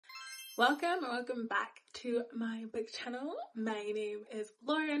Welcome back to my book channel. My name is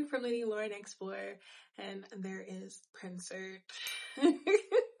Lauren from Lady Lauren Explorer, and there is Princer.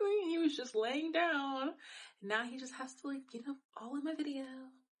 He was just laying down. Now he just has to all in my video,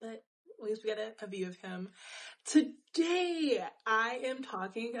 but at least we got a view of him. Today, I am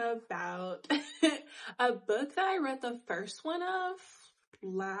talking about a book that I read the first one of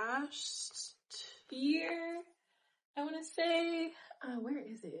last year, I want to say. Where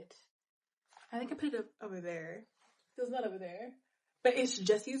is it? I think I put it over there. It's not over there. But it's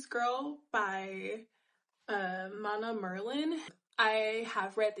Jesse's Girl by Mana Merlin. I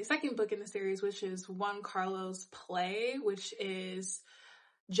have read the second book in the series, which is Juan-Carlo's Play, which is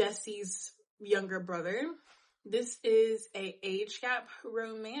Jesse's younger brother. This is a age gap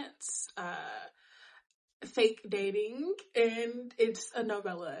romance, fake dating, and it's a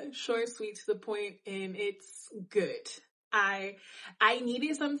novella. Short, sweet, to the point, and it's good. I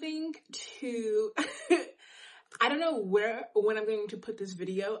needed something to, I don't know when I'm going to put this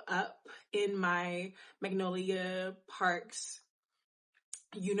video up in my Magnolia Parks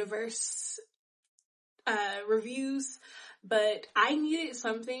universe reviews, but I needed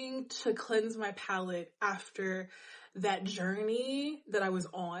something to cleanse my palate after that journey that I was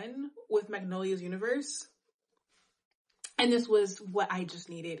on with Magnolia's universe. And this was what I just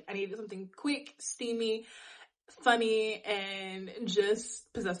needed. I needed something quick, steamy, funny, and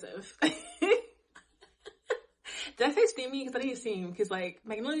just possessive. Did I say steamy? Because I didn't steam. Because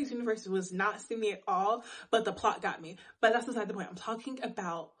Magnolia's universe was not steamy at all, but the plot got me. But that's beside the point. I'm talking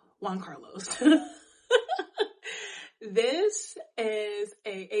about Juan-Carlo's. This is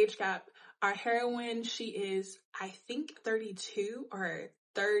a age gap. Our heroine, she is, I think, 32 or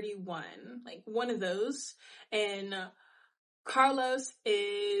 31, one of those. And Carlos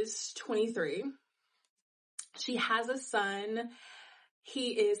is 23. She has a son. He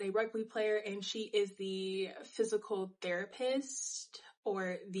is a rugby player, and she is the physical therapist,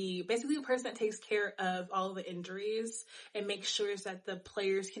 or basically the person that takes care of all the injuries and makes sure that the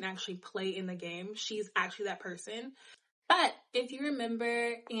players can actually play in the game. She's actually that person. But if you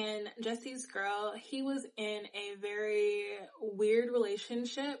remember in Jesse's Girl, he was in a very weird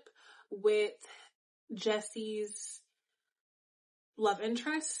relationship with Jesse's love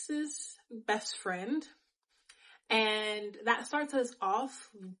interest's best friend. And that starts us off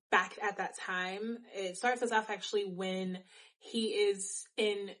back at that time. It starts us off actually when he is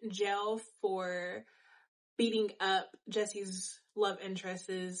in jail for beating up Jesse's love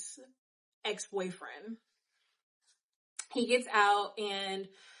interest's ex-boyfriend. He gets out, and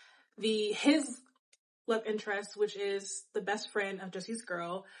his love interest, which is the best friend of Jesse's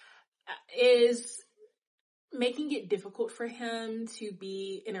Girl, is making it difficult for him to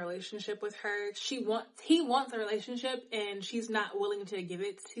be in a relationship with her. He wants a relationship, and she's not willing to give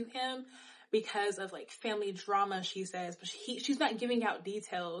it to him because of family drama, she says. But she's not giving out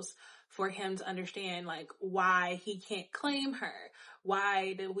details for him to understand why he can't claim her.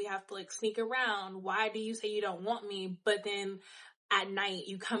 Why do we have to sneak around? Why do you say you don't want me, but then at night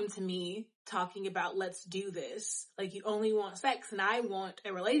you come to me talking about let's do this? You only want sex, and I want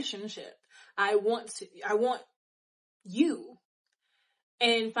a relationship. I want you.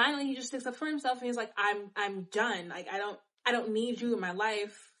 And finally he just sticks up for himself, and he's like, I'm done. I don't need you in my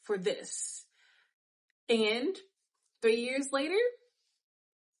life for this. And 3 years later,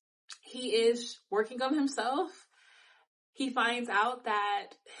 he is working on himself. He finds out that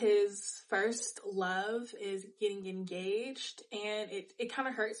his first love is getting engaged, and it kind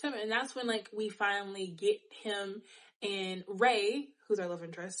of hurts him. And that's when we finally get him and Ray, who's our love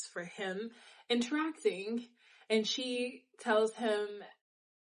interest for him, interacting. And she tells him,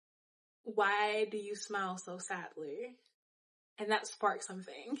 "Why do you smile so sadly?" And that sparks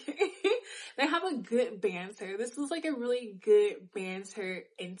something. They have a good banter. This was a really good banter,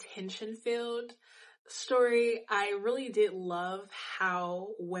 intention-filled story. I really did love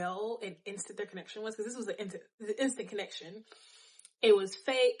how well and instant their connection was, because this was the instant connection. It was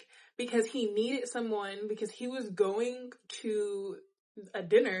fake because he needed someone, because he was going to a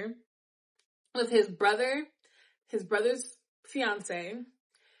dinner with his brother's fiance,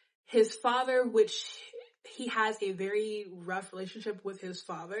 his father, which he has a very rough relationship with his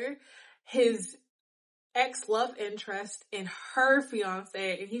father, his ex-love interest, and her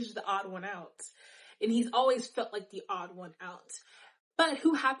fiance, and he's just the odd one out. And he's always felt like the odd one out. But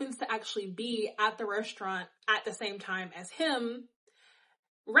who happens to actually be at the restaurant at the same time as him,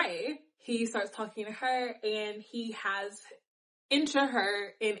 Ray. He starts talking to her, and he has into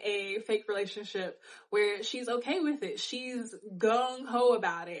her in a fake relationship where she's okay with it. She's gung-ho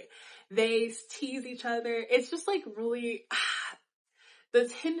about it. They tease each other. It's just really, The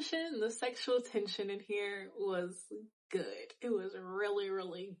tension, the sexual tension in here was good. It was really,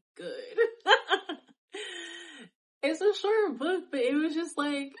 really good. It's a short book, but it was just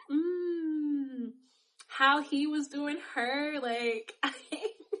like, how he was doing her, like,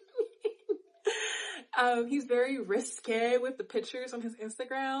 he's very risque with the pictures on his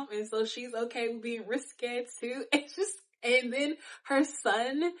Instagram, and so she's okay with being risque too. It's just, and then her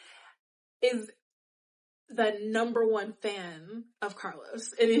son is the #1 fan of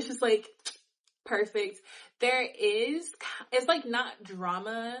Carlos, and it's just like perfect. It's like not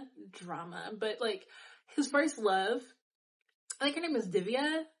drama, but like his first love, I think her name is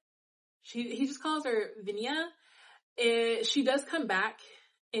Divya. He just calls her Vinya. She does come back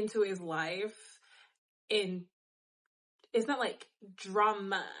into his life, and it's not like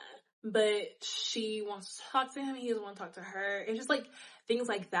drama, but she wants to talk to him, he doesn't want to talk to her. It's just like things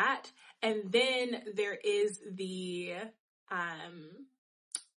like that. And then there is the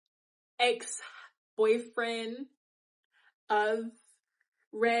ex-boyfriend of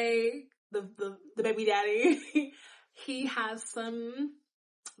Ray, the baby daddy. He has some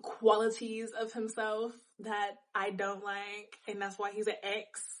qualities of himself that I don't like, and that's why he's an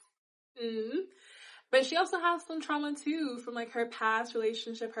ex. But she also has some trauma too from like her past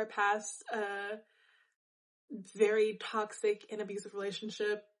relationship, her past very toxic and abusive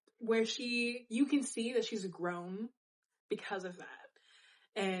relationship, where you can see that she's grown because of that.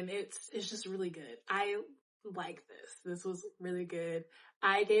 And it's just really good. I like this. This was really good.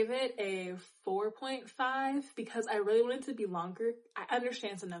 I gave it a 4.5 because I really wanted it to be longer. I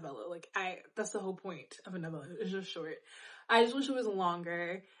understand it's a novella. Like, that's the whole point of a novella. It's just short. I just wish it was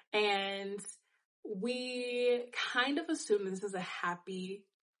longer. And we kind of assume this is a happy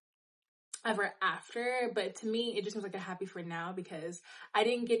ever after, but to me, it just seems like a happy for now because I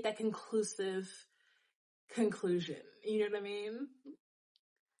didn't get that conclusive conclusion. You know what I mean?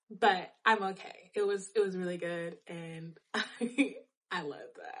 But I'm okay. It was really good, and I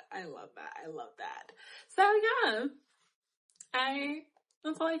love that. I love that. So yeah,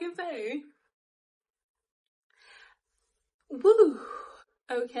 that's all I can say. Woo!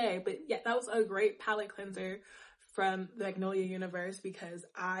 Okay, but yeah, that was a great palette cleanser from the Magnolia universe because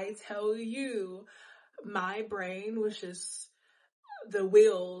I tell you, my brain was just, the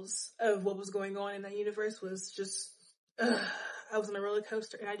wheels of what was going on in that universe was just, I was on a roller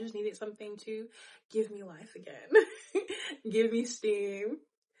coaster and I just needed something to give me life again. Give me steam,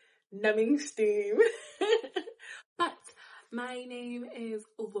 numbing steam. But my name is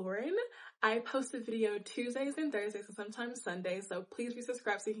Lauren. I post a video Tuesdays and Thursdays and sometimes Sundays, so please be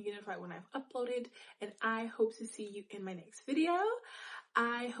subscribed so you can get notified when I've uploaded, and I hope to see you in my next video.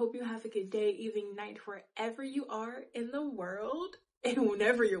 I hope you have a good day, evening, night, wherever you are in the world, and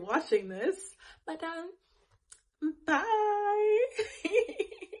whenever you're watching this. But bye!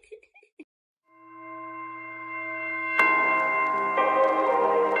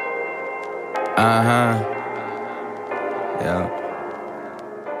 Yeah.